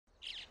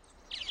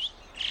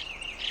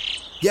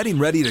Getting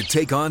ready to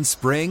take on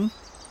spring?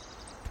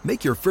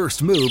 Make your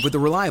first move with the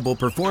reliable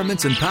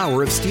performance and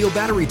power of Steel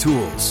battery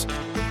tools.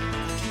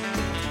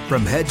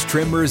 From hedge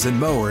trimmers and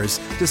mowers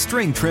to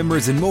string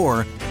trimmers and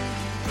more,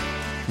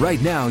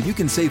 right now you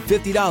can save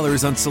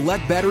 $50 on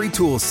select battery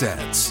tool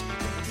sets.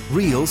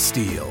 Real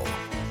Steel.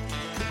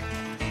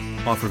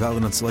 Offer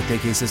valid on select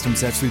AK system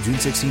sets through June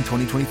 16,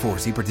 2024.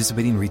 See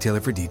participating retailer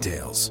for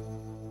details.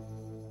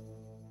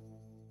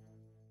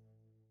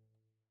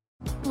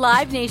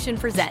 Live Nation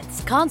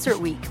presents Concert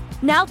Week.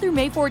 Now through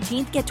May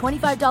 14th, get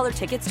 $25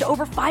 tickets to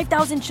over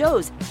 5,000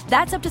 shows.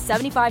 That's up to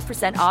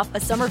 75% off a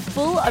summer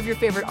full of your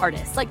favorite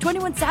artists like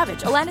 21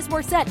 Savage, Alanis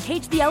Morissette,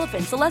 Cage the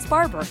Elephant, Celeste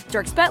Barber,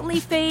 Dierks Bentley,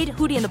 Fade,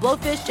 Hootie and the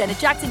Blowfish, Janet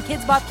Jackson,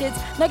 Kids Bop Kids,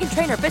 Meghan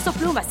Trainor, Bissell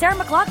Pluma, Sarah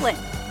McLachlan.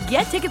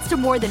 Get tickets to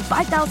more than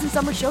 5,000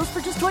 summer shows for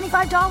just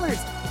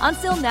 $25. On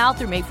sale now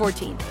through May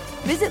 14th.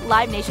 Visit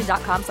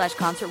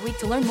LiveNation.com/Concert Week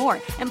to learn more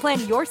and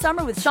plan your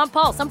summer with Sean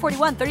Paul, Sum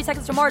 41, 30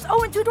 Seconds to Mars,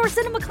 and Two Door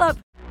Cinema Club.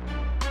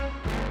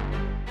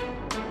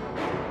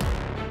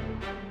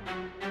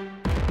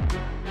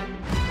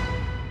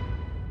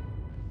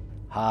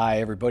 Hi,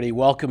 everybody.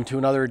 Welcome to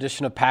another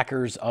edition of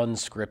Packers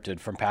Unscripted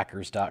from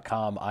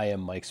Packers.com. I am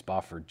Mike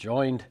Spofford,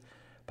 joined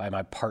by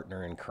my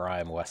partner in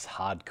crime, Wes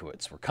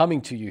Hodkiewicz. We're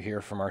coming to you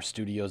here from our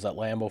studios at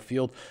Lambeau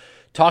Field,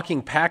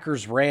 talking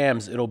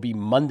Packers-Rams. It'll be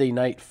Monday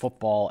Night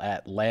Football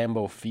at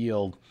Lambeau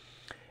Field.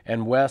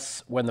 And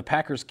Wes, when the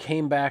Packers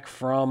came back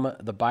from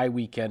the bye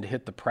weekend,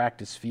 hit the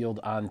practice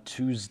field on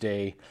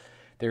Tuesday,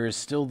 there is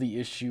still the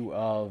issue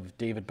of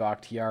David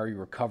Bakhtiari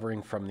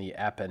recovering from the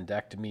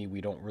appendectomy.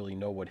 We don't really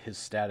know what his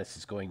status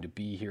is going to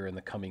be here in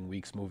the coming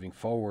weeks moving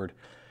forward.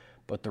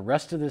 But the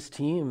rest of this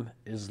team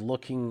is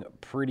looking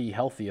pretty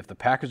healthy. If the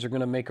Packers are going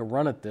to make a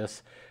run at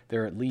this,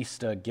 they're at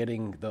least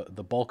getting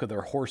the bulk of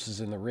their horses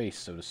in the race,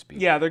 so to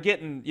speak. Yeah, they're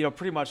getting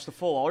pretty much the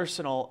full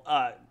arsenal.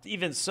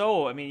 Even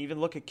so, I mean, even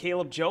look at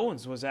Caleb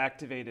Jones was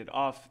activated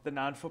off the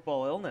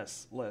non-football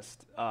illness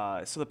list.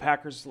 So the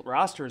Packers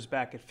roster is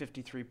back at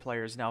 53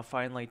 players now,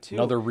 finally, too.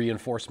 Another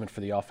reinforcement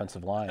for the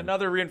offensive line.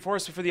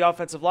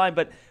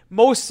 But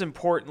most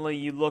importantly,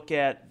 you look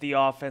at the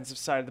offensive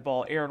side of the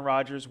ball. Aaron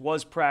Rodgers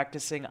was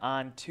practicing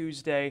on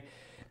Tuesday.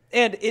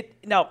 And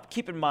now,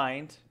 keep in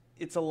mind,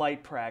 it's a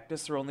light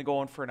practice. They're only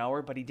going for an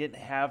hour, but he didn't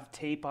have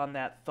tape on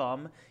that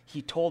thumb.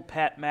 He told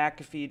Pat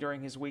McAfee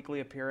during his weekly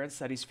appearance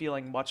that he's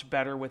feeling much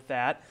better with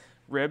that.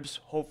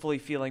 Ribs, hopefully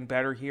feeling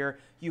better here.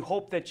 You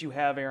hope that you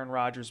have Aaron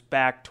Rodgers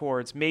back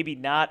towards maybe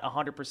not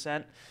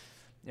 100%.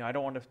 I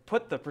don't want to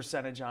put the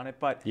percentage on it,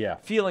 but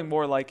feeling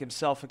more like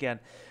himself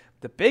again.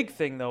 The big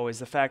thing, though, is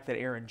the fact that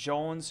Aaron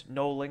Jones,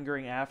 no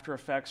lingering after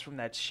effects from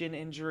that shin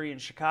injury in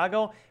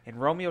Chicago,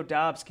 and Romeo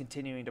Doubs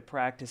continuing to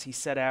practice. He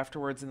said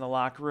afterwards in the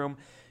locker room,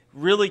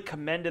 really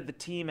commended the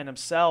team and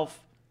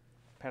himself,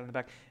 pat on the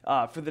back,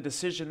 for the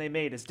decision they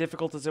made. As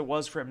difficult as it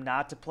was for him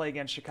not to play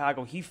against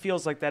Chicago, he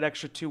feels like that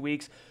extra 2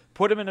 weeks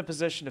put him in a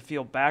position to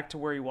feel back to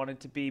where he wanted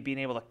to be, being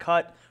able to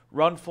cut,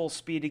 run full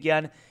speed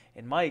again.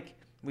 And Mike,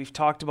 we've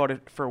talked about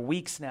it for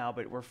weeks now,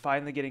 but we're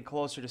finally getting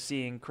closer to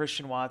seeing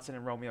Christian Watson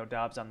and Romeo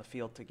Doubs on the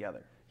field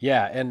together.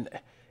 Yeah, and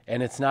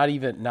it's not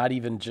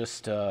even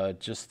just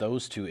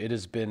those two. It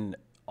has been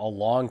a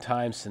long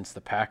time since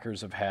the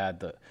Packers have had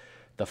the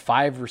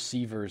five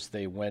receivers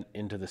they went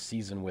into the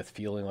season with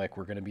feeling like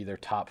we're going to be their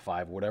top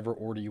five, whatever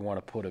order you want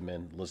to put them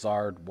in: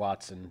 Lazard,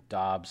 Watson,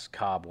 Doubs,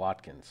 Cobb,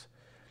 Watkins.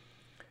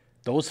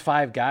 Those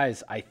five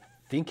guys, I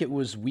think it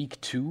was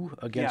week 2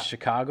 against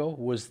Chicago,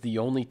 was the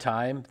only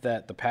time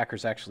that the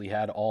Packers actually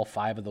had all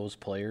five of those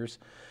players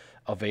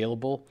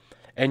available.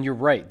 And you're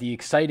right. The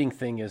exciting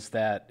thing is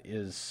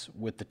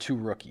with the two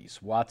rookies,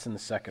 Watson, the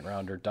second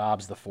rounder,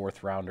 Doubs, the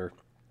fourth rounder.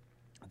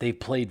 They've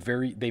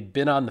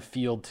been on the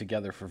field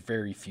together for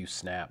very few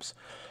snaps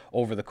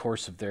over the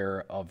course of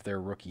their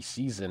rookie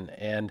season.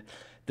 And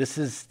this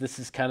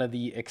is kind of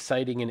the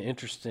exciting and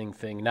interesting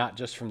thing, not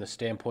just from the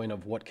standpoint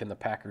of what can the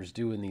Packers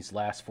do in these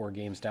last 4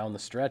 games down the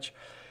stretch,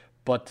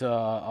 but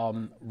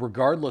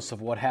regardless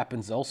of what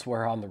happens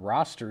elsewhere on the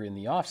roster in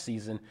the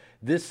offseason,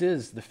 this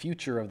is the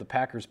future of the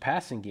Packers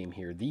passing game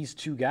here. These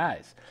two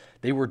guys,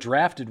 they were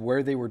drafted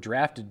where they were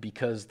drafted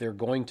because they're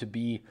going to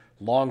be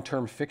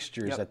long-term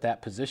fixtures at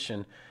that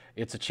position.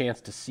 It's a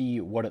chance to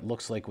see what it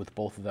looks like with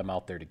both of them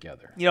out there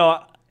together.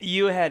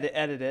 You had to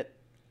edit it.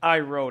 I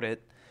wrote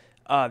it.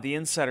 The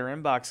Insider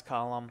Inbox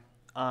column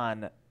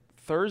on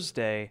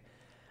Thursday,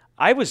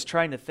 I was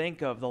trying to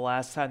think of the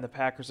last time the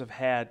Packers have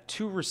had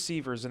 2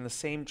 receivers in the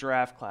same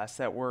draft class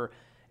that were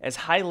as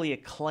highly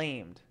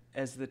acclaimed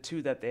as the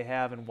 2 that they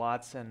have in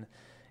Watson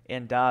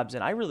and Doubs,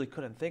 and I really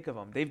couldn't think of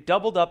them. They've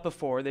doubled up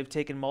before. They've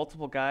taken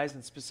multiple guys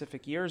in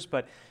specific years,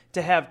 but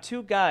to have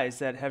 2 guys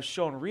that have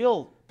shown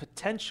real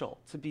potential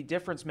to be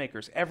difference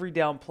makers, every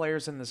down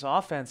players in this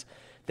offense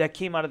that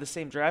came out of the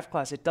same draft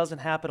class, it doesn't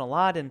happen a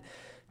lot. And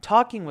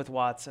talking with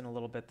Watson a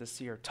little bit this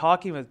year,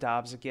 talking with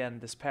Doubs again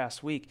this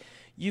past week,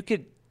 you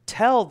could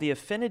tell the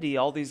affinity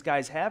all these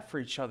guys have for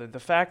each other. The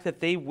fact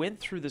that they went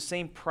through the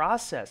same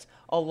process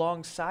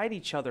alongside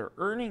each other,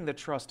 earning the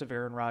trust of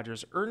Aaron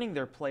Rodgers, earning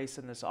their place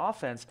in this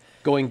offense.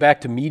 Going back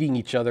to meeting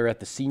each other at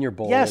the Senior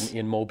Bowl Yes.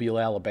 in Mobile,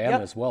 Alabama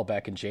as well,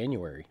 back in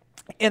January.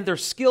 And their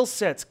skill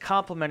sets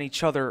complement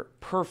each other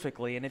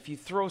perfectly. And if you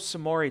throw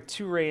Samori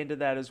Toure into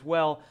that as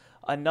well,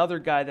 another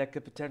guy that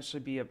could potentially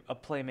be a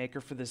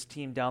playmaker for this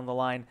team down the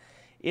line,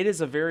 it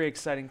is a very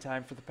exciting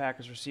time for the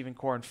Packers receiving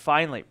core. And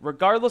finally,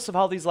 regardless of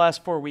how these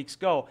last 4 weeks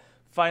go,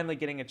 finally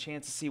getting a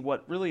chance to see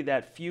what really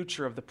that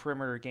future of the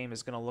perimeter game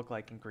is going to look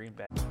like in Green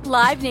Bay.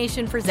 Live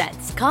Nation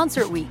presents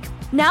Concert Week.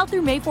 Now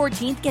through May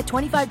 14th, get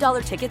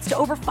 $25 tickets to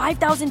over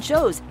 5,000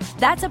 shows.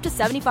 That's up to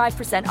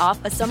 75% off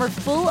a summer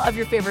full of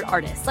your favorite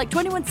artists like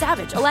 21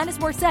 Savage, Alanis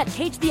Morissette,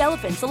 Cage the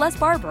Elephant, Celeste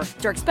Barber,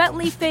 Dierks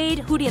Bentley, Fade,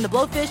 Hootie and the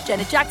Blowfish,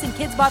 Janet Jackson,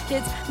 Kids Bop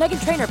Kids,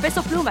 Meghan Trainor,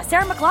 Bissell Pluma,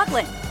 Sarah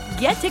McLachlan.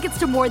 Get tickets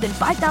to more than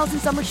 5,000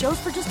 summer shows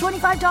for just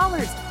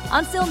 $25.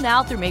 On sale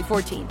now through May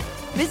 14th.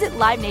 Visit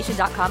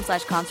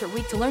LiveNation.com/Concert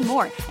Week to learn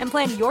more and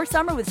plan your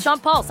summer with Sean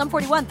Paul, Sum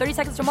 41, 30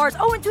 Seconds to Mars,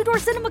 and Two Door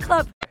Cinema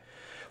Club.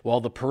 Well,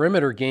 the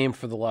perimeter game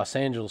for the Los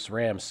Angeles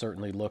Rams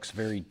certainly looks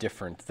very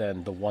different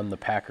than the one the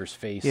Packers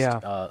faced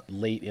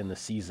late in the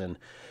season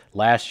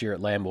last year at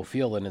Lambeau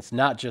Field. And it's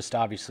not just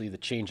obviously the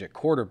change at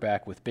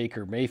quarterback with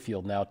Baker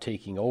Mayfield now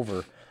taking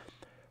over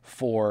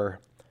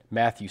for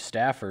Matthew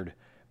Stafford,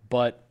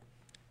 but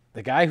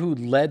the guy who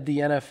led the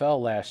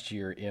NFL last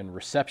year in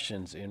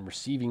receptions, in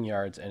receiving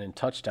yards, and in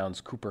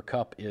touchdowns, Cooper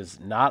Kupp, is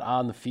not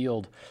on the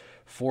field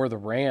for the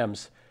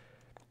Rams.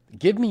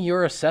 Give me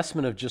your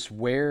assessment of just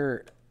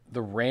where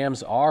the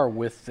Rams are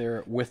with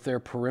their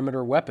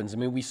perimeter weapons. I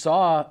mean, we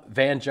saw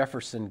Van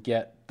Jefferson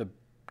get the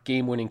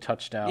game-winning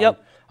touchdown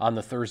on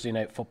the Thursday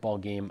Night Football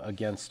game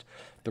against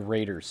the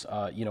Raiders.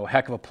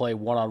 Heck of a play,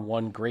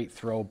 one-on-one, great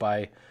throw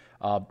by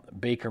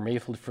Baker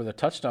Mayfield for the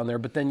touchdown there.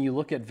 But then you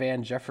look at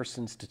Van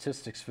Jefferson's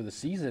statistics for the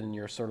season, and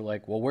you're sort of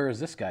like, well, where has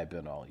this guy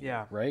been all year?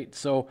 Yeah. Right.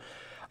 So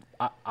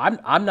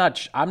I'm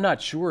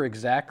not sure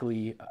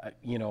exactly.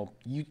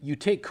 You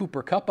take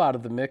Cooper Kupp out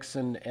of the mix,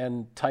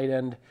 and tight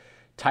end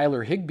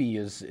Tyler Higbee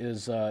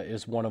is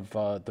one of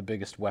the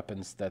biggest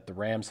weapons that the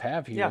Rams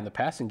have here in the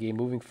passing game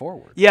moving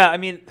forward. Yeah, I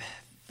mean,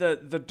 the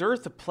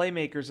dearth of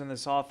playmakers in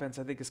this offense,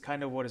 I think, is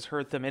kind of what has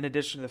hurt them, in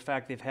addition to the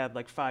fact they've had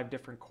like 5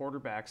 different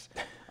quarterbacks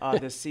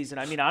this season.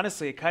 I mean,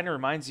 honestly, it kind of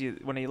reminds you,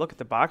 when you look at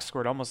the box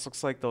score, it almost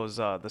looks like those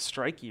the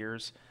strike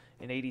years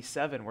in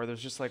 '87, where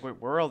there's just like,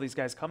 where are all these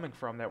guys coming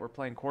from that were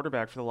playing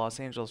quarterback for the Los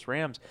Angeles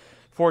Rams?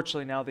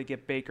 Fortunately, now they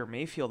get Baker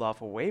Mayfield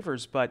off of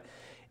waivers, but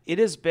it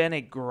has been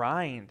a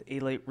grind,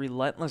 a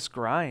relentless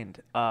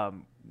grind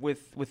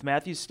with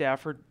Matthew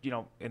Stafford,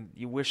 and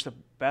you wish the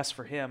best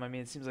for him. I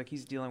mean, it seems like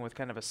he's dealing with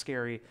kind of a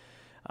scary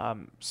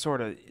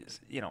sort of,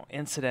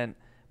 incident.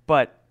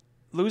 But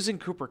losing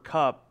Cooper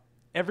Kupp,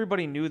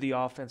 everybody knew the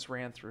offense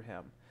ran through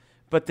him.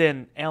 But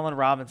then Allen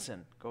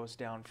Robinson goes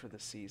down for the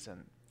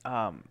season.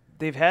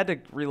 They've had to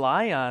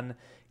rely on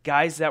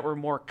guys that were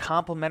more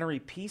complementary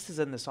pieces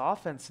in this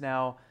offense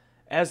now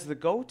as the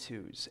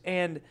go-tos.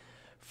 And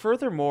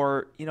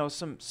furthermore,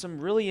 some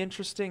really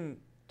interesting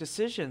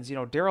decisions.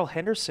 Darrell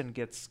Henderson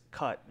gets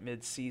cut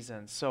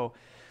mid-season. So,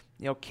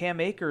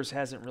 Cam Akers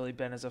hasn't really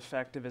been as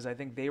effective as I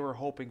think they were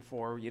hoping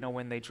for,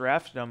 when they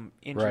drafted him,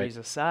 injuries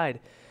aside.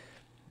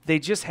 They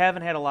just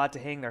haven't had a lot to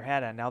hang their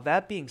hat on. Now,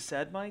 that being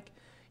said, Mike,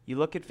 you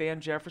look at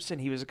Van Jefferson.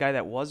 He was a guy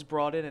that was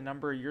brought in a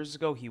number of years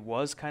ago. He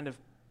was kind of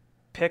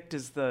picked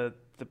as the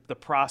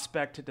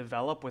prospect to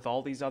develop with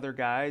all these other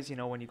guys,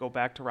 when you go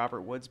back to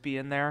Robert Woods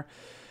being there.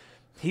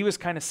 He was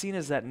kind of seen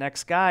as that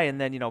next guy,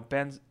 and then,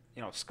 Ben,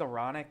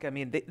 Skoranek. I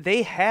mean,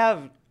 they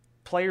have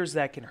players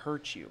that can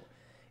hurt you.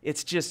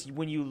 It's just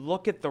when you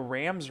look at the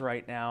Rams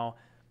right now,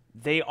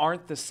 they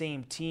aren't the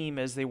same team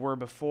as they were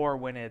before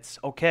when it's,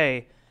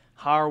 okay,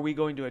 how are we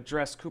going to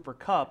address Cooper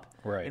Kupp?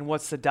 Right. And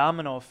what's the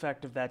domino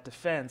effect of that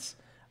defense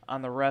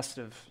on the rest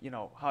of,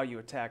 how you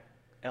attack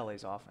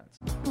LA's offense.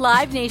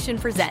 Live Nation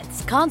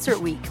presents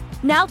Concert Week.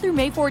 Now through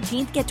May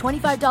 14th, get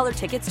 $25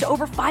 tickets to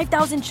over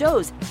 5,000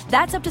 shows.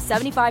 That's up to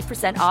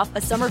 75% off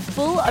a summer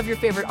full of your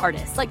favorite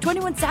artists like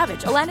 21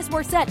 Savage, Alanis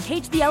Morissette,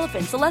 Cage the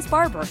Elephant, Celeste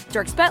Barber,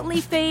 Dierks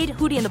Bentley, Fade,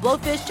 Hootie and the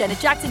Blowfish, Janet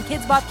Jackson,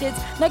 Kids Bop Kids,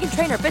 Meghan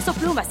Trainor, Bissell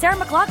Pluma, Sarah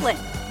McLachlan.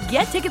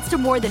 Get tickets to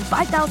more than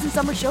 5,000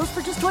 summer shows for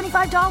just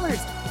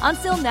 $25. On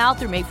sale now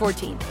through May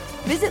 14th.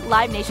 Visit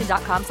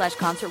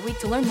LiveNation.com/Concert Week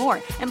to learn more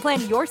and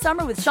plan your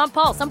summer with Sean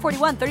Paul, Sum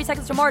 41, 30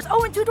 Seconds to Mars,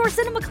 and Two Door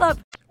Cinema Club.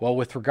 Well,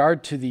 with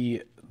regard to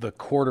the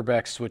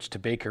quarterback switch to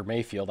Baker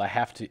Mayfield, I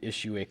have to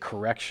issue a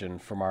correction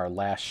from our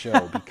last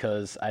show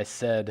because I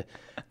said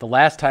the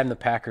last time the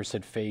Packers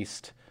had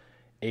faced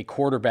a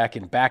quarterback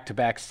in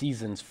back-to-back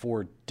seasons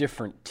for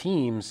different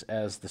teams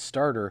as the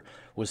starter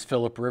was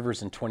Phillip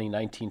Rivers in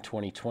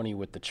 2019-2020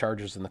 with the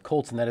Chargers and the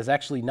Colts, and that is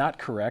actually not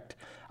correct.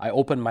 I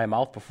opened my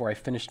mouth before I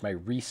finished my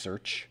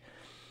research,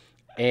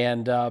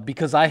 and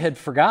because I had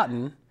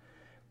forgotten,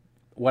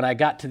 when I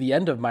got to the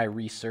end of my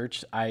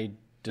research, I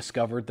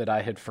discovered that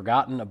I had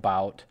forgotten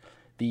about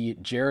the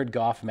Jared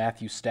Goff,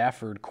 Matthew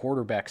Stafford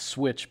quarterback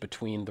switch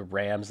between the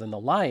Rams and the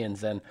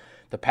Lions. And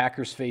the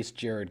Packers faced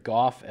Jared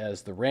Goff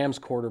as the Rams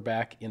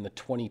quarterback in the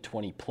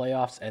 2020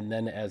 playoffs, and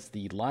then as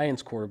the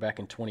Lions quarterback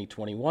in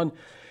 2021.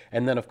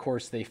 And then, of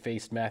course, they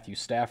faced Matthew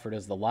Stafford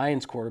as the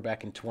Lions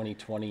quarterback in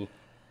 2020,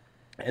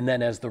 and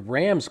then as the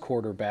Rams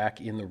quarterback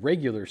in the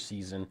regular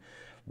season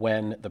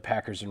when the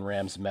Packers and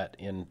Rams met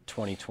in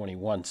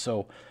 2021.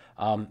 So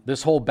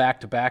this whole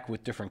back-to-back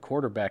with different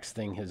quarterbacks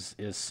thing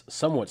is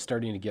somewhat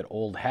starting to get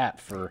old hat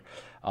for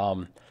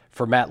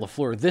Matt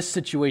LaFleur. This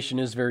situation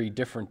is very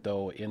different,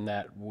 though, in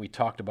that we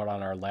talked about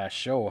on our last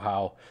show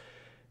how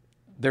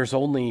there's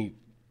only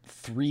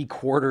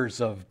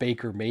 3/4 of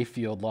Baker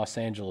Mayfield Los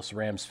Angeles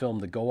Rams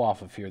film to go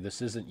off of here.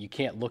 This isn't, you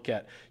can't look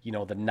at,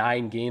 the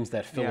 9 games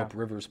that Phillip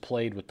Rivers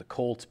played with the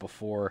Colts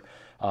before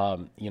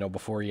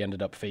he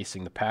ended up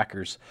facing the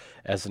Packers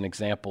as an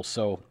example.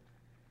 So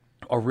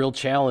a real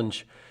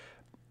challenge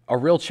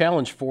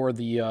for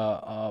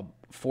the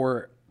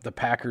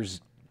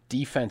Packers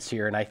defense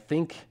here. And I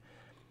think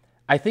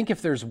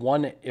if there's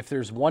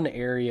one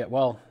area,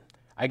 well,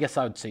 I guess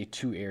I would say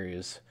 2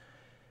 areas.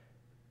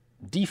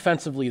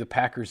 Defensively, the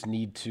Packers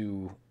need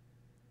to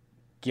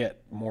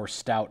get more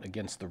stout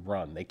against the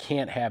run. They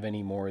can't have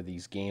any more of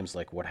these games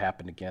like what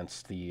happened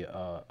against the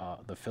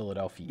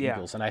Philadelphia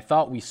Eagles. And I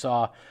thought we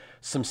saw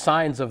some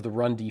signs of the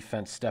run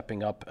defense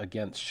stepping up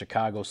against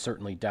Chicago,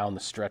 certainly down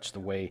the stretch, the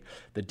way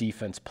the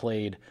defense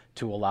played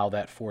to allow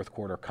that fourth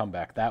quarter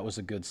comeback. That was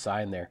a good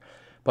sign there.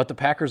 But the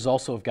Packers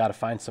also have got to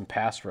find some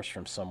pass rush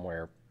from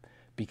somewhere,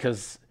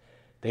 because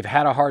they've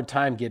had a hard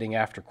time getting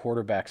after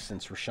quarterbacks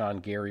since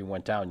Rashawn Gary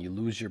went down. You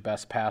lose your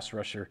best pass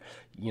rusher.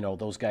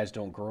 Those guys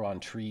don't grow on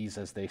trees,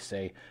 as they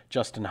say.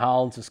 Justin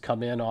Hollins has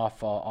come in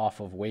off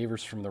of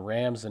waivers from the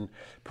Rams and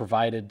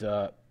provided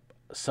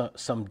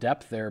some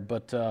depth there.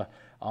 But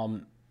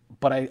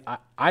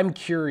I'm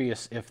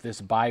curious if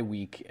this bye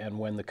week and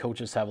when the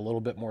coaches have a little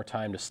bit more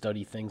time to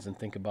study things and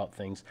think about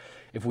things,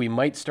 if we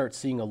might start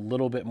seeing a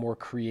little bit more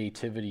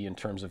creativity in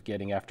terms of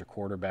getting after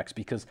quarterbacks,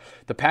 because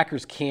the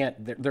Packers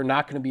they're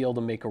not going to be able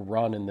to make a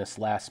run in this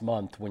last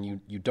month when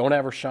you don't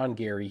have Rashawn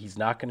Gary. He's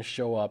not going to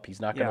show up. He's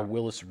not going to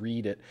Willis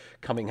Reed it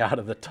coming out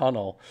of the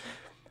tunnel.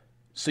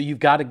 So you've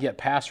got to get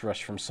pass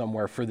rush from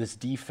somewhere for this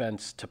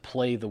defense to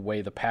play the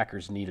way the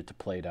Packers need it to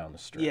play down the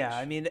stretch. Yeah,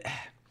 I mean,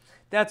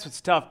 that's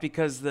what's tough,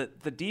 because the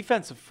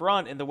defensive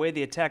front and the way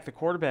they attacked the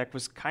quarterback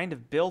was kind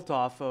of built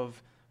off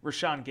of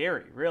Rashawn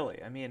Gary,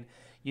 really. I mean,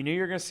 you knew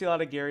you were going to see a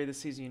lot of Gary this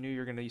season. You knew you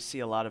were going to see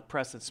a lot of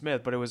Preston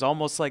Smith, but it was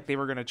almost like they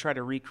were going to try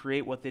to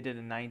recreate what they did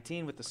in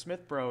 19 with the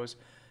Smith Bros,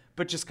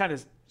 but just kind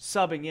of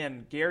subbing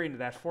in Gary into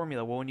that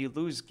formula. Well, when you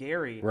lose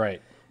Gary, right,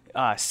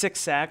 6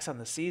 sacks on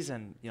the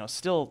season,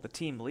 still the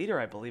team leader,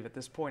 I believe, at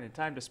this point in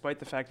time, despite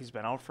the fact he's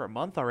been out for a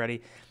month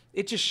already.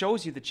 It just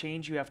shows you the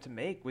change you have to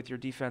make with your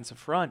defensive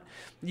front.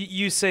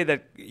 You say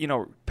that,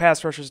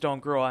 pass rushers don't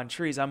grow on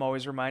trees. I'm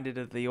always reminded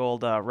of the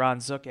old Ron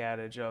Zook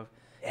adage of,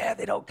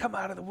 they don't come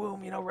out of the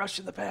womb,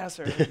 rushing the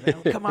passer. They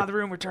don't come out of the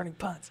room returning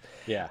punts.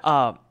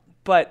 Yeah.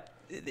 But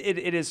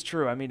it is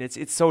true. I mean,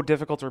 it's so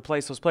difficult to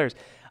replace those players.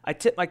 I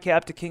tip my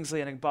cap to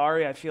Kingsley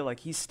Enagbari. I feel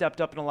like he's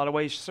stepped up in a lot of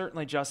ways.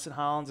 Certainly Justin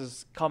Hollins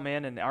has come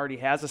in and already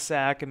has a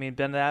sack. I mean,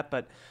 been that,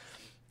 but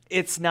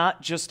it's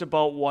not just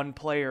about one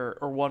player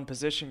or one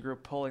position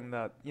group pulling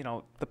the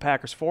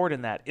Packers forward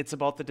in that. It's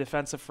about the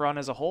defensive front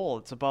as a whole.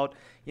 It's about,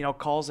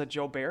 calls that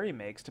Joe Barry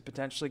makes to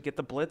potentially get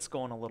the blitz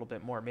going a little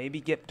bit more.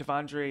 Maybe get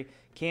Devondre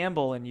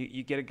Campbell and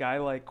you get a guy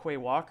like Quay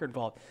Walker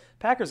involved.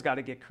 Packers got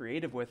to get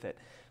creative with it.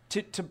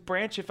 To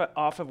branch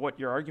off of what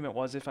your argument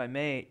was, if I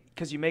may,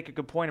 because you make a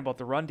good point about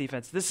the run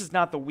defense, this is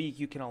not the week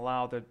you can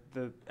allow the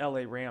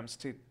LA Rams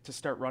to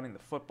start running the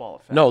football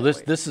effectively. No,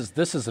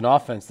 this is an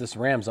offense. This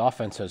Rams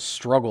offense has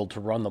struggled to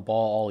run the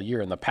ball all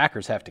year, and the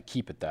Packers have to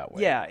keep it that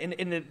way. Yeah,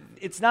 and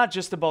it's not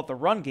just about the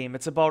run game.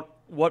 It's about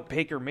what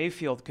Baker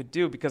Mayfield could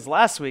do, because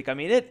last week, I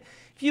mean, if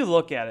you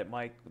look at it,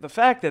 Mike, the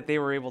fact that they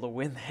were able to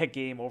win that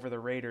game over the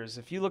Raiders,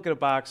 if you look at a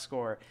box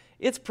score,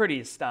 it's pretty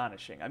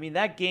astonishing. I mean,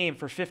 that game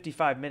for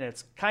 55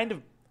 minutes kind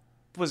of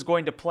was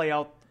going to play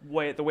out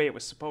the way it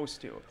was supposed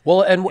to.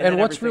 Well, and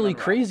what's really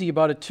crazy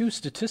about it, too,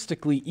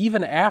 statistically,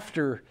 even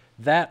after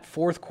that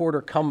fourth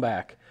quarter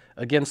comeback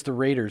against the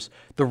Raiders,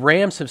 the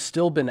Rams have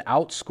still been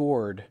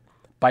outscored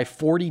by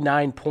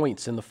 49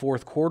 points in the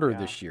fourth quarter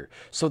this year.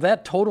 So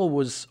that total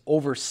was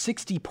over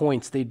 60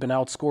 points they'd been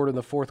outscored in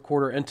the fourth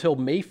quarter until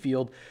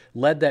Mayfield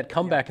led that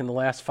comeback in the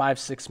last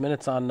 5-6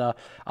 minutes on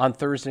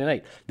Thursday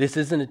night. This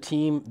isn't a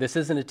team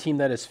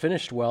that has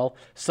finished well.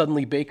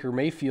 Suddenly Baker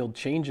Mayfield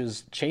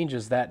changes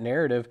that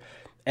narrative.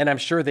 And I'm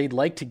sure they'd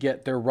like to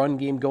get their run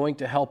game going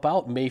to help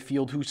out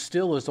Mayfield, who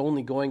still is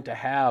only going to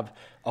have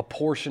a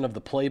portion of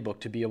the playbook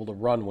to be able to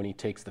run when he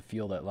takes the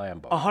field at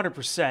Lambeau.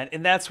 100%.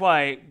 And that's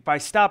why by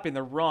stopping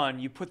the run,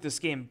 you put this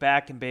game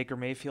back in Baker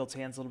Mayfield's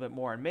hands a little bit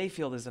more. And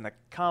Mayfield is an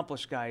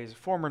accomplished guy. He's a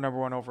former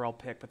 #1 overall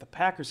pick, but the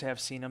Packers have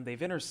seen him.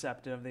 They've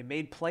intercepted him. They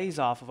made plays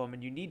off of him,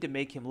 and you need to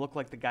make him look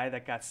like the guy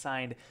that got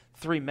signed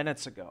 3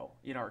 minutes ago,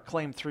 or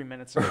claimed 3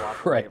 minutes ago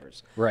off the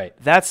waivers. Right.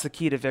 That's the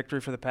key to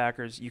victory for the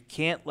Packers. You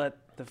can't let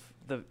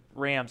the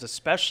Rams,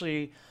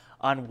 especially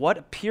on what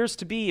appears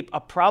to be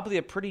probably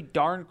a pretty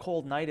darn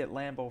cold night at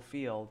Lambeau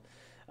Field,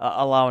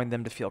 allowing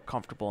them to feel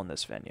comfortable in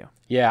this venue.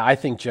 Yeah, I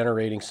think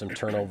generating some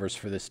turnovers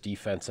for this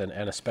defense, and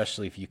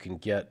especially if you can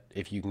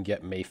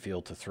get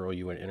Mayfield to throw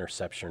you an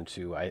interception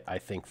too, I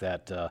think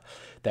that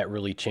that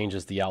really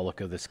changes the outlook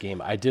of this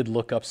game. I did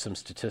look up some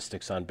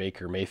statistics on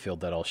Baker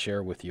Mayfield that I'll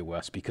share with you,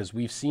 Wes, because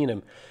we've seen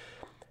him.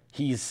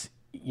 He's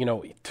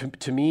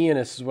to me, and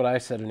this is what I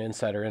said in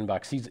Insider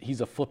Inbox, he's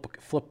a flip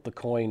the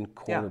coin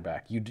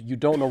quarterback. Yeah. You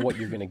don't know what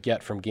you're going to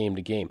get from game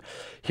to game.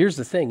 Here's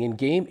the thing: in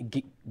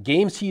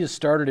games he has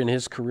started in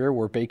his career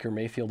where Baker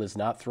Mayfield has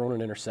not thrown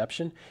an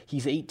interception,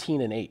 he's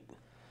 18-8.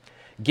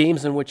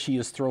 Games in which he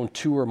has thrown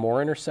 2 or more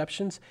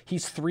interceptions,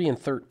 he's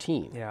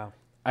 3-13. Yeah.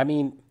 I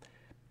mean,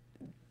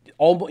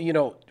 what are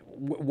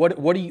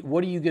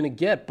you going to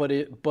get? But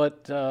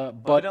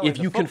if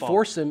you can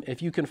force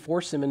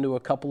him into a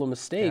couple of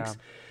mistakes.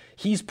 Yeah.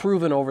 He's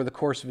proven over the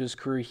course of his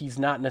career he's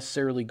not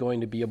necessarily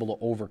going to be able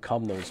to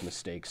overcome those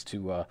mistakes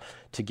to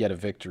get a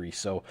victory.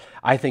 So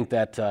I think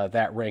that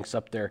that ranks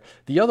up there.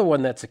 The other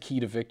one that's a key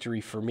to victory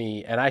for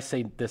me, and I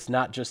say this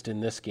not just in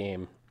this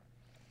game,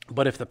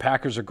 but if the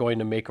Packers are going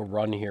to make a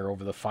run here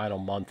over the final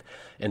month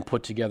and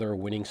put together a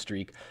winning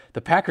streak,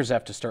 the Packers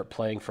have to start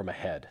playing from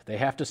ahead. They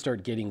have to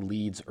start getting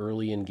leads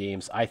early in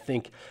games. I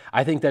think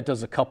that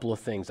does a couple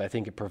of things. I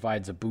think it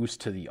provides a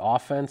boost to the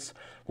offense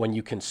when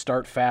you can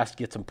start fast,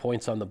 get some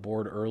points on the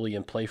board early,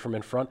 and play from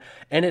in front.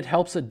 And it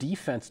helps a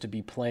defense to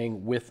be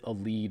playing with a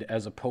lead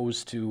as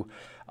opposed to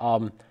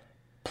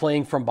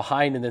playing from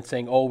behind and then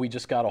saying, oh, we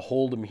just got to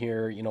hold him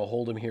here,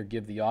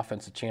 give the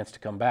offense a chance to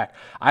come back.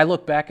 I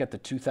look back at the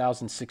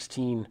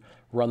 2016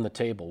 run the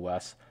table,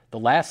 Wes. The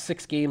last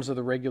 6 games of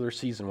the regular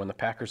season when the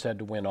Packers had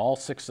to win all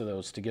 6 of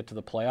those to get to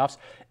the playoffs,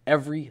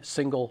 every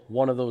single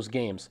one of those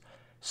games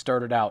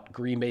started out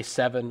Green Bay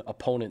 7,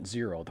 opponent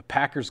 0. The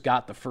Packers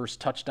got the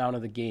first touchdown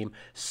of the game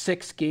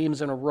 6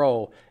 games in a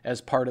row as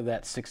part of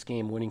that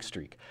 6-game winning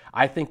streak.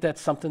 I think that's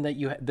something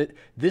that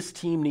this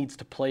team needs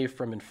to play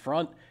from in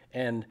front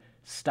and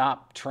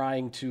stop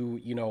trying to,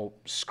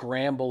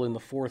 scramble in the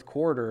fourth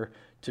quarter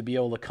to be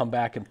able to come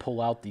back and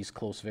pull out these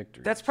close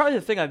victories. That's probably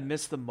the thing I've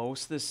missed the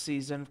most this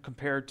season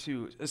compared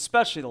to,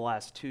 especially the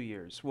last 2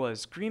 years,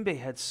 was Green Bay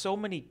had so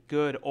many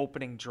good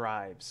opening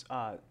drives,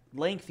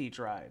 lengthy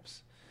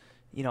drives,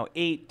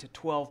 8 to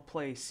 12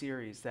 play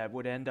series that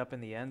would end up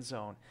in the end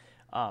zone.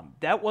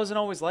 That wasn't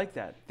always like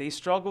that. They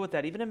struggled with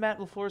that. Even in Matt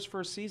LaFleur's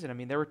first season, I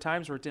mean, there were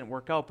times where it didn't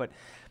work out, but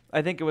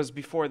I think it was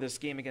before this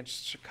game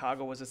against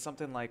Chicago. Was it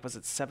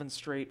 7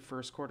 straight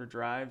first quarter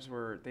drives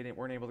where they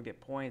weren't able to get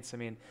points? I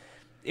mean,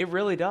 it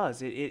really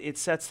does. It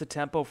sets the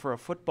tempo for a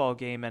football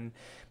game. And,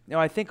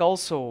 I think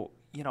also,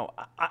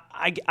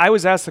 I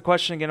was asked the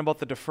question again about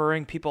the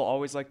deferring. People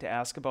always like to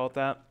ask about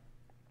that.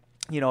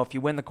 If you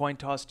win the coin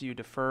toss, do you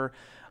defer?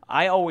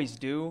 I always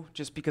do,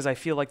 just because I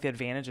feel like the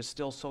advantage is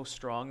still so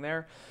strong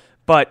there.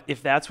 But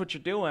if that's what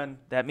you're doing,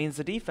 that means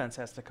the defense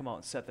has to come out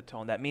and set the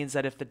tone. That means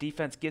that if the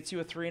defense gets you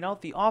a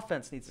 3-and-out, the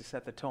offense needs to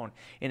set the tone.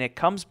 And it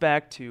comes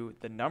back to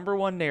the number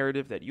one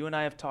narrative that you and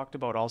I have talked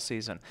about all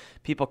season.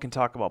 People can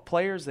talk about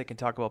players, they can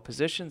talk about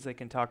positions, they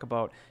can talk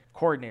about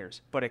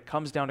coordinators, but it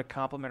comes down to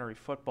complementary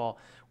football.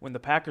 When the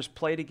Packers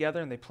play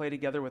together and they play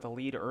together with a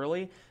lead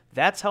early,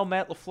 that's how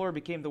Matt LaFleur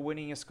became the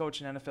winningest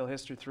coach in NFL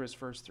history through his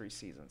first 3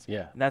 seasons.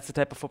 Yeah. And that's the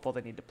type of football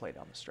they need to play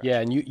down the stretch. Yeah,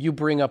 and you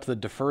bring up the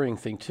deferring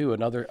thing too.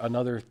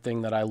 Another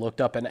thing that I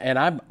looked up,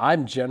 and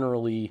I'm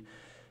generally,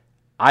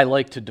 I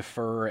like to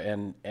defer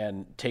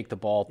and take the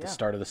ball at the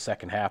start of the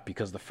second half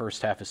because the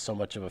first half is so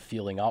much of a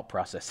feeling out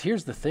process.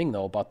 Here's the thing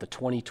though about the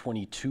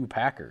 2022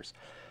 Packers.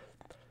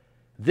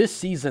 This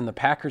season, the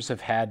Packers have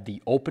had the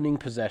opening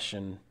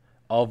possession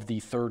of the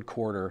third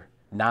quarter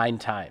 9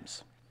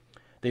 times.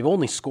 They've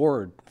only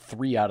scored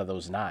 3 out of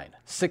those 9.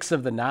 6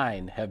 of the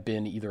 9 have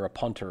been either a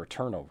punt or a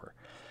turnover.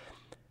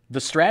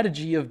 The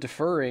strategy of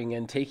deferring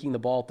and taking the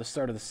ball at the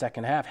start of the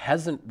second half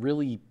hasn't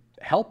really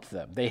helped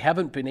them. They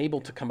haven't been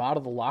able to come out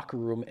of the locker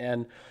room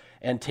and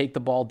take the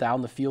ball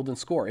down the field and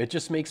score. It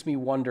just makes me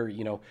wonder,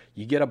 you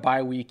get a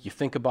bye week, you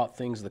think about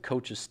things, the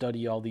coaches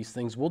study all these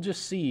things. We'll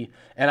just see.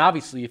 And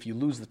obviously, if you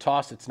lose the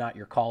toss, it's not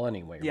your call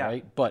anyway,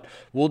 right? But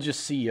we'll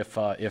just see if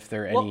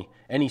there are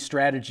any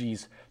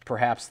strategies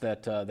perhaps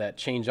that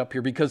change up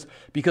here.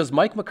 Because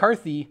Mike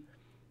McCarthy,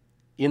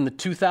 in the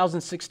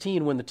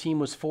 2016, when the team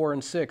was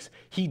 4-6,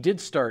 he did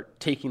start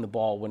taking the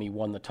ball when he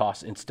won the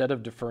toss instead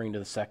of deferring to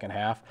the second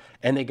half,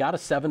 and they got a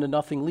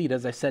 7-0 lead,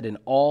 as I said, in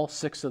all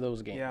 6 of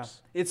those games. Yeah.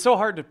 It's so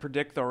hard to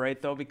predict, though,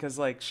 right? Because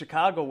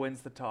Chicago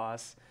wins the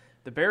toss,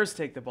 the Bears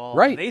take the ball,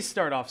 right? They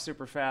start off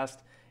super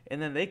fast, and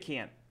then they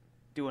can't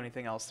do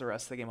anything else the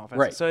rest of the game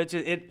offensively. Right.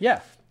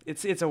 So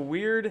it's a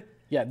weird.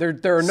 Yeah, there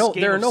are no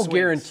swings.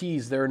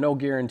 guarantees. There are no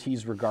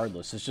guarantees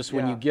regardless. It's just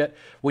when you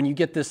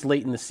get this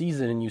late in the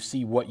season and you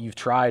see what you've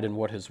tried and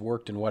what has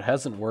worked and what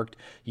hasn't worked,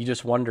 you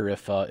just wonder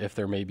if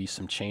there may be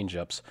some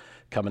change-ups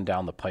coming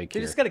down the pike They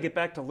here. just got to get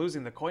back to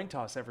losing the coin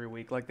toss every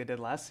week like they did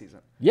last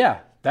season. Yeah,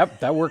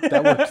 that worked.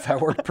 That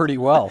worked pretty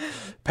well.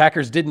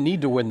 Packers didn't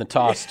need to win the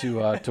toss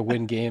to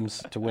win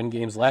games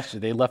last year.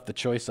 They left the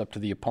choice up to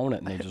the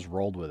opponent and they just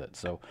rolled with it.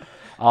 So,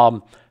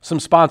 some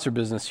sponsor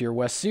business here.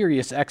 West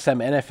Sirius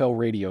XM NFL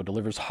Radio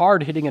delivers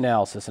hard-hitting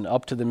analysis and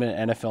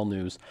up-to-the-minute NFL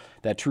news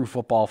that true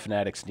football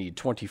fanatics need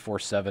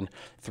 24/7,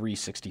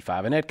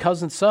 365. And at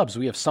Cousins Subs,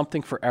 we have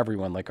something for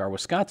everyone, like our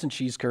Wisconsin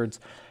cheese curds,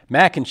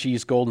 mac and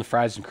cheese, golden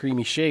fries, and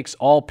creamy shakes,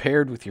 all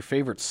paired with your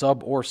favorite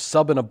sub or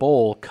sub in a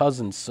bowl.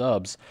 Cousins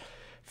Subs,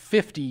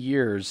 50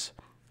 years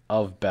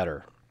of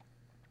better.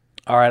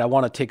 All right, I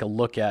want to take a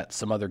look at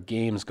some other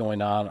games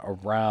going on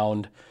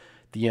around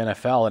the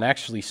NFL, and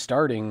actually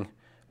starting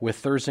with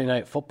Thursday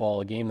Night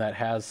Football, a game that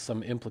has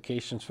some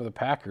implications for the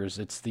Packers.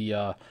 It's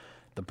the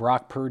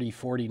Brock Purdy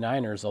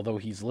 49ers, although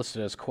he's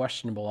listed as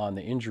questionable on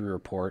the injury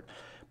report.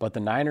 But the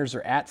Niners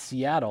are at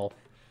Seattle.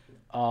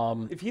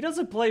 If he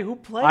doesn't play, who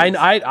plays?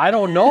 I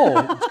don't know.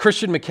 Is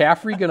Christian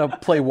McCaffrey going to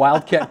play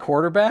Wildcat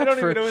quarterback even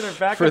know who their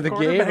backup for the game?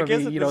 quarterback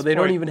is at this They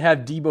don't point. even have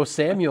Deebo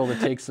Samuel to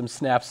take some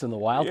snaps in the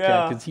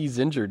Wildcat because he's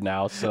injured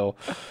now. So,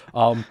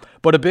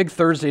 but a big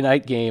Thursday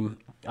night game.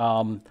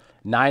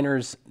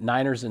 Niners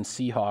and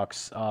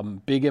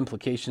Seahawks, big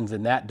implications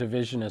in that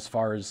division as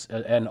far as,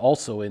 and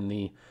also in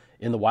the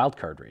wild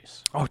card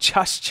race. Oh,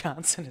 Josh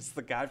Johnson is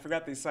the guy. I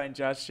forgot they signed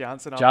Josh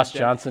Johnson. Josh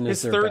Johnson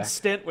is his their third back.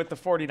 stint with the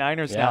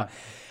 49ers Yeah.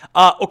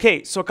 now.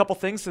 Okay, so a couple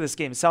things to this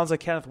game. It sounds like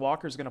Kenneth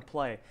Walker's going to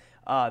play.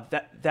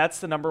 That's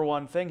the number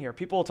one thing here.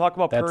 People will talk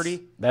about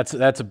Purdy. That's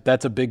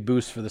a big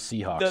boost for the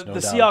Seahawks. The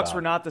Seahawks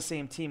were not the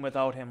same team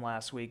without him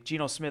last week.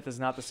 Geno Smith is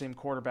not the same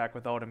quarterback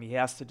without him. He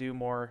has to do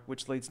more,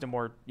 which leads to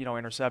more,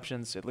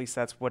 interceptions. At least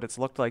that's what it's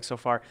looked like so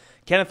far.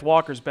 Kenneth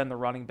Walker's been the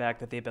running back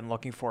that they've been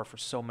looking for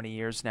so many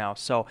years now.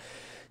 So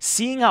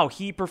seeing how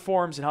he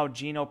performs and how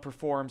Geno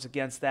performs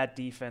against that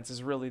defense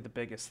is really the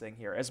biggest thing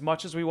here. As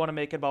much as we want to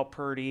make it about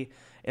Purdy,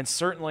 and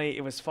certainly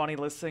it was funny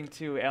listening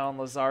to Alan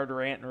Lazard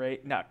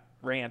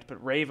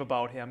rave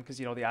about him because,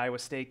 the Iowa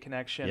State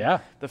connection. Yeah.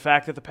 The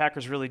fact that the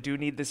Packers really do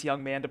need this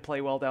young man to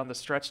play well down the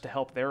stretch to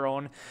help their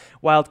own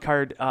wild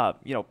card,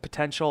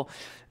 potential.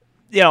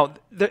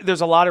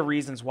 There's a lot of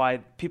reasons why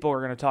people are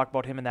going to talk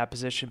about him in that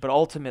position, but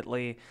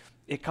ultimately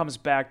it comes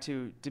back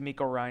to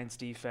DeMeco Ryans'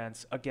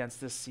 defense against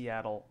this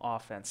Seattle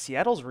offense.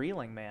 Seattle's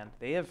reeling, man.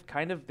 They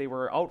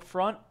were out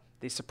front.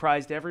 They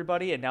surprised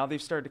everybody, and now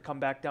they've started to come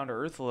back down to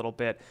earth a little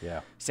bit.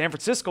 Yeah. San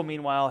Francisco,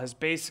 meanwhile, has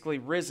basically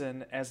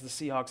risen as the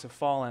Seahawks have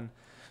fallen.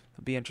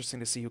 It'll be interesting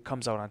to see who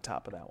comes out on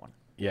top of that one.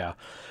 Yeah.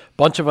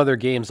 Bunch of other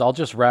games. I'll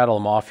just rattle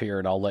them off here,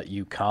 and I'll let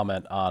you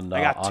comment on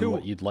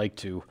what you'd like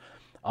to.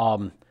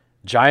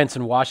 Giants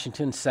and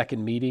Washington,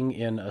 second meeting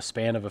in a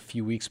span of a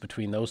few weeks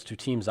between those two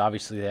teams.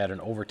 Obviously, they had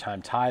an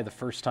overtime tie the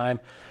first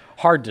time.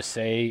 Hard to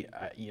say,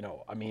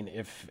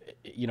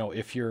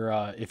 if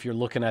you're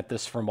looking at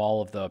this from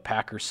all of the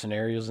Packers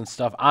scenarios and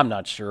stuff, I'm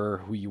not sure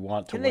who you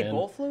want to win. Can they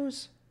both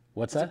lose?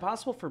 What's that? Is that? it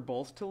possible for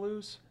both to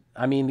lose?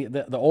 I mean,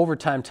 the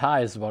overtime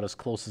tie is about as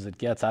close as it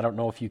gets. I don't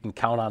know if you can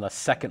count on a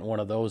second one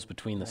of those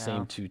between the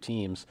same two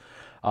teams.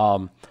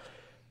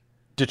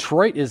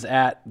 Detroit is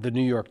at the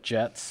New York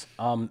Jets.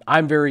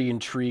 I'm very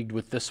intrigued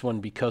with this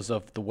one because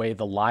of the way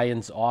the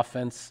Lions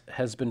offense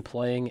has been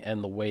playing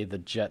and the way the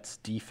Jets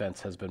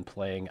defense has been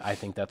playing. I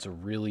think that's a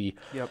really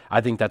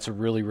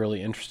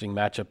really interesting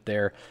matchup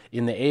there.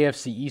 In the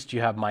AFC East, you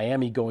have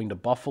Miami going to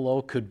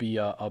Buffalo. Could be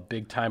a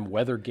big time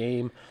weather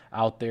game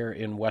out there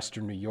in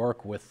Western New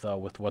York with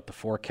what the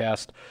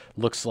forecast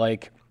looks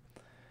like.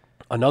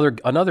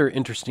 Another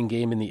interesting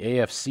game in the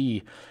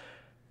AFC.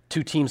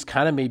 Two teams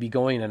kind of maybe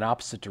going in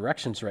opposite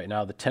directions right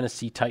now. The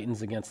Tennessee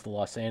Titans against the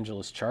Los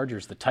Angeles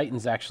Chargers. The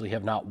Titans actually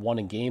have not won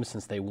a game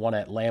since they won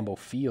at Lambeau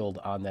Field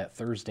on that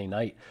Thursday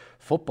night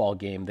football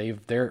game.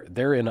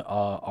 They're in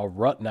a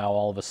rut now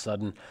all of a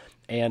sudden,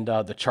 and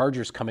the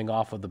Chargers coming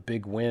off of the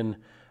big win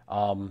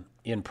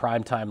in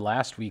primetime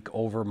last week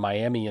over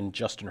Miami, and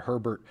Justin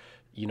Herbert,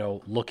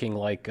 looking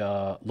like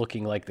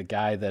the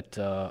guy that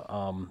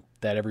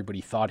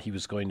everybody thought he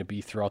was going to be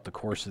throughout the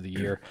course of the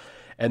year.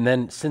 And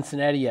then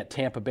Cincinnati at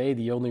Tampa Bay.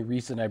 The only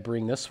reason I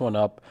bring this one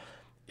up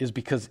is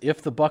because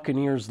if the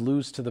Buccaneers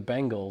lose to the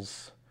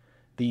Bengals,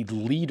 the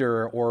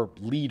leader or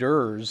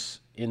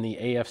leaders in the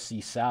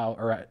AFC South,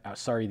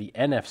 the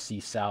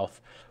NFC South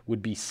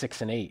would be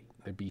 6-8.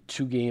 There'd be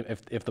 2 games.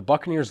 If the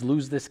Buccaneers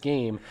lose this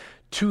game,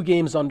 2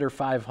 games under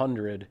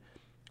 500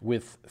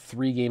 with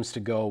 3 games to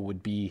go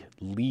would be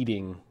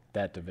leading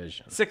that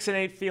division.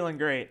 6-8, feeling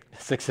great.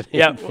 6-8.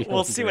 Yeah,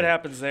 we'll see what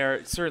happens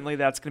there. Certainly,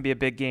 that's going to be a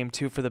big game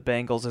too for the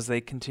Bengals as they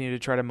continue to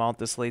try to mount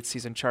this late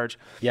season charge.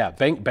 Yeah,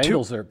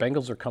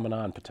 Bengals are coming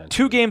on potentially.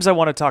 2 games I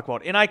want to talk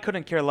about, and I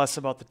couldn't care less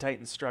about the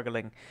Titans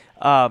struggling.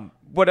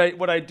 What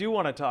I do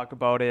want to talk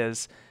about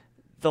is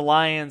the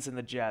Lions and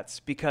the Jets,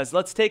 because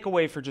let's take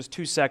away for just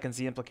 2 seconds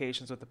the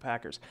implications with the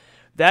Packers.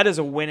 That is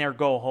a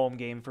win-or-go-home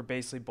game for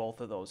basically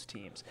both of those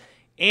teams.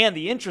 And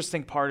the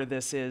interesting part of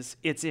this is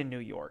it's in New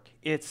York.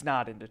 It's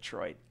not in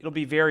Detroit. It'll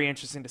be very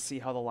interesting to see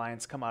how the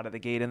Lions come out of the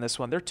gate in this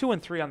one. They're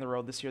 2-3 on the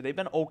road this year. They've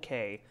been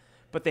okay,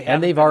 but they haven't.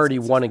 And they've already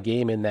won a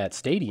game in that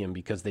stadium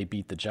because they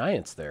beat the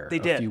Giants there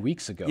a few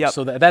weeks ago. Yep.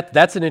 So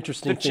that's an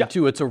interesting thing,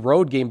 too. It's a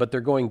road game, but they're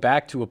going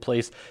back to a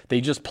place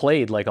they just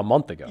played like a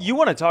month ago. You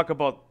want to talk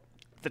about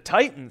the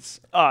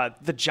Titans,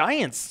 the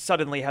Giants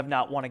suddenly have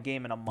not won a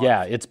game in a month.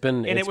 Yeah, it's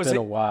been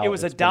a while. It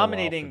was a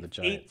dominating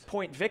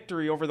 8-point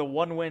victory over the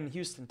 1-win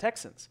Houston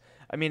Texans.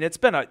 I mean, it's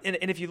been and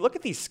if you look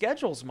at these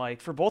schedules,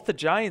 Mike, for both the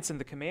Giants and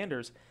the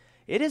Commanders,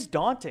 it is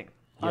daunting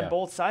on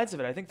both sides of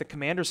it. I think the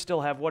Commanders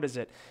still have,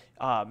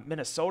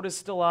 Minnesota's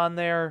still on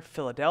there,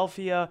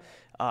 Philadelphia.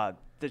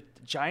 The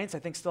Giants, I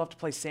think, still have to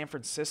play San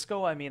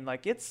Francisco. I mean,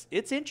 like, it's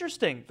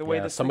interesting the way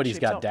this somebody's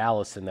got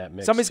Dallas in that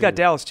mix. Somebody's got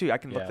Dallas, too. I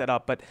can look that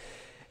up,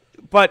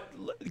 But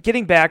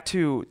getting back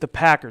to the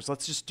Packers,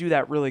 let's just do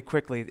that really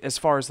quickly as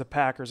far as the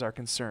Packers are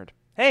concerned.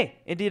 Hey,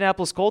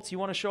 Indianapolis Colts, you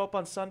want to show up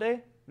on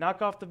Sunday?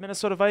 Knock off the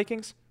Minnesota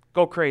Vikings?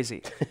 Go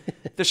crazy.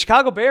 The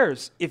Chicago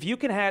Bears, if you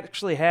can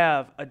actually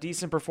have a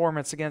decent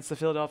performance against the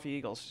Philadelphia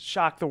Eagles,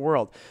 shock the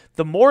world.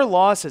 The more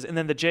losses, and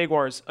then the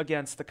Jaguars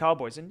against the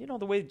Cowboys. And,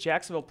 the way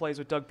Jacksonville plays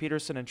with Doug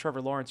Peterson and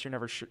Trevor Lawrence, you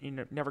never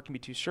can be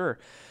too sure.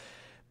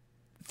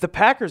 The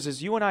Packers,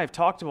 as you and I have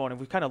talked about, and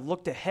we've kind of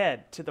looked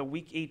ahead to the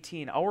Week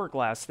 18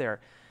 hourglass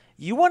there,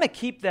 you want to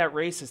keep that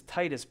race as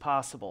tight as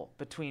possible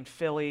between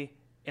Philly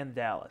and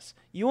Dallas.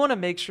 You want to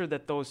make sure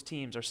that those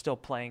teams are still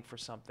playing for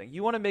something.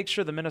 You want to make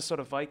sure the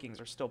Minnesota Vikings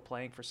are still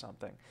playing for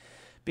something.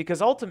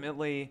 Because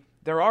ultimately,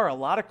 there are a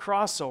lot of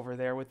crossover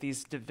there with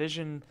these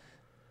division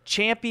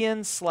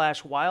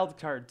champions/wild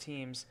card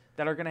teams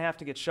that are going to have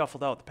to get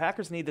shuffled out. The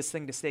Packers need this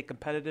thing to stay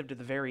competitive to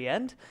the very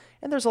end,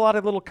 and there's a lot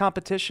of little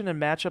competition and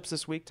matchups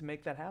this week to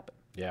make that happen.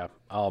 Yeah.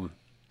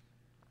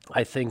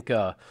 I think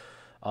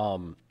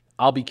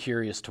I'll be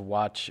curious to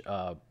watch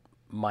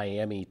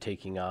Miami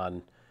taking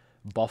on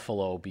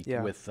Buffalo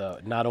with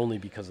not only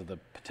because of the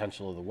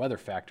potential of the weather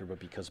factor, but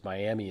because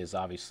Miami is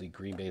obviously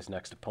Green Bay's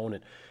next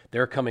opponent.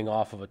 They're coming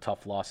off of a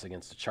tough loss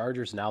against the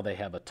Chargers. Now they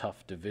have a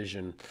tough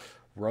division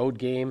road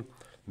game.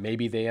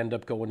 Maybe they end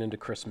up going into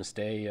Christmas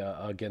Day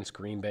against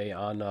Green Bay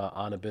on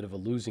a bit of a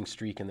losing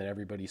streak, and then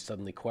everybody's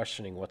suddenly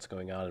questioning what's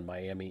going on in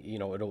Miami.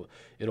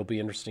 It'll be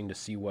interesting to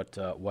see what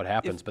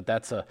happens. But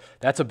that's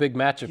a big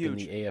matchup in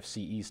the AFC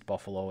East,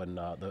 Buffalo and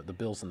the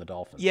Bills and the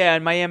Dolphins. Yeah,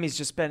 and Miami's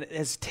just been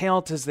as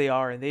talented as they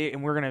are,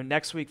 and we're gonna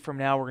next week from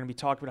now we're gonna be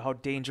talking about how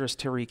dangerous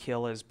Tyreek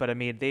Hill is. But I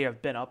mean, they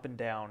have been up and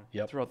down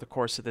throughout the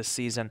course of this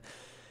season.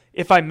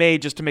 If I may,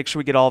 just to make sure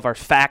we get all of our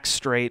facts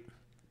straight.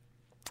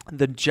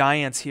 The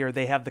Giants here,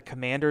 they have the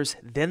Commanders.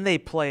 Then they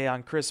play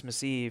on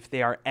Christmas Eve.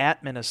 They are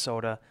at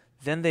Minnesota.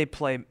 Then they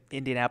play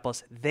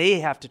Indianapolis. They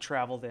have to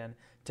travel then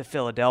to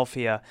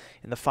Philadelphia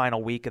in the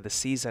final week of the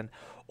season.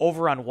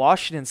 Over on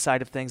Washington's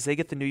side of things, they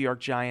get the New York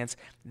Giants.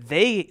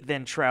 They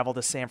then travel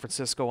to San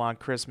Francisco on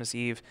Christmas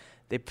Eve.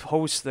 They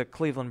host the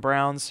Cleveland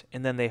Browns,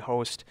 and then they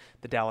host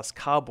the Dallas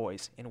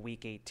Cowboys in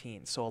Week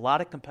 18. So a lot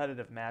of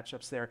competitive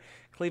matchups there.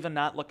 Cleveland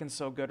not looking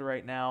so good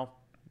right now.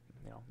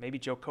 Maybe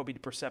Jacoby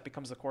Brissett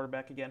becomes the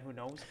quarterback again. Who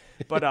knows?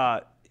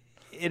 But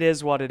it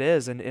is what it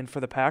is. And for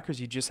the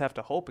Packers, you just have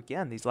to hope,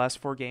 again, these last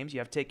 4 games, you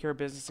have to take care of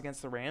business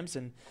against the Rams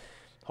and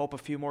hope a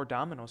few more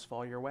dominoes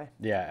fall your way.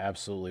 Yeah,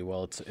 absolutely.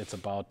 Well, it's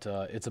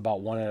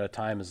about one at a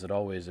time, as it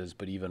always is,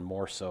 but even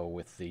more so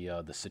with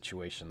the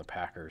situation the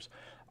Packers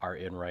are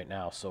in right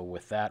now. So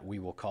with that, we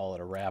will call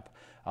it a wrap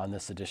on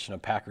this edition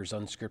of Packers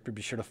Unscripted.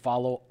 Be sure to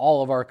follow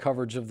all of our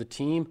coverage of the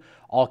team.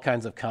 All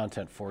kinds of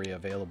content for you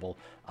available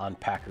on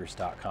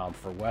Packers.com.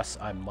 For Wes,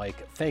 I'm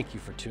Mike. Thank you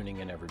for tuning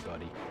in,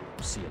 everybody.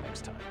 See you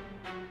next time.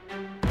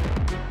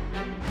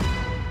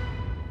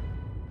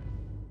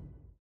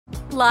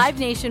 Live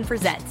Nation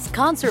presents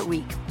Concert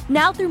Week.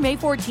 Now through May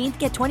 14th,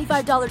 get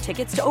 $25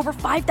 tickets to over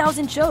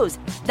 5,000 shows.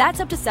 That's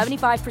up to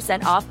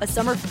 75% off a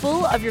summer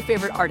full of your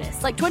favorite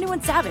artists like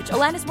 21 Savage,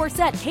 Alanis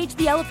Morissette, Cage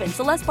the Elephant,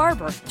 Celeste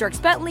Barber,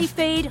 Dierks Bentley,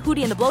 Fade,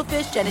 Hootie and the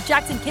Blowfish, Janet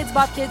Jackson, Kids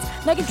Bop Kids,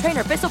 Meghan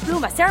Trainor, Peso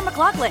Pluma, Sarah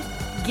McLachlan.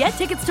 Get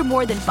tickets to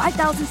more than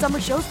 5,000 summer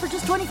shows for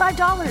just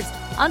 $25.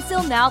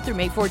 Until now through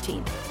May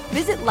 14th.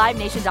 Visit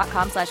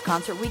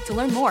LiveNation.com/Concert Week to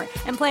learn more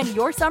and plan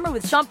your summer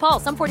with Sean Paul,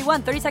 Sum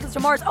 41, 30 Seconds to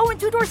Mars, and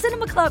Two Door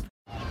Cinema Club.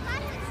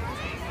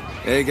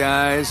 Hey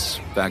guys,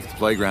 back at the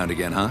playground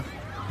again, huh?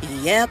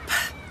 Yep.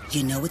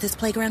 You know what this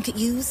playground could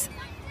use?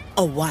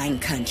 A wine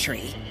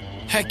country.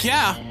 Heck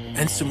yeah,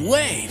 and some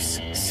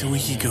waves so we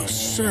could go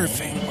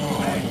surfing.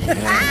 Oh, yeah.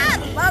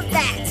 Ah, love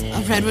that.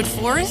 A redwood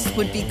forest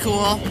would be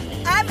cool.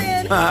 I'm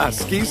in. Ah,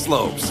 ski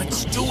slopes.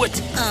 Let's do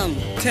it.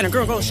 Can a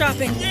girl go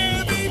shopping?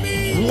 Yeah,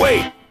 baby.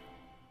 Wait!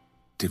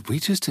 Did we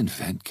just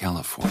invent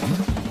California?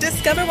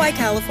 Discover why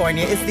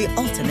California is the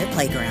ultimate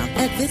playground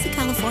at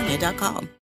visitcalifornia.com.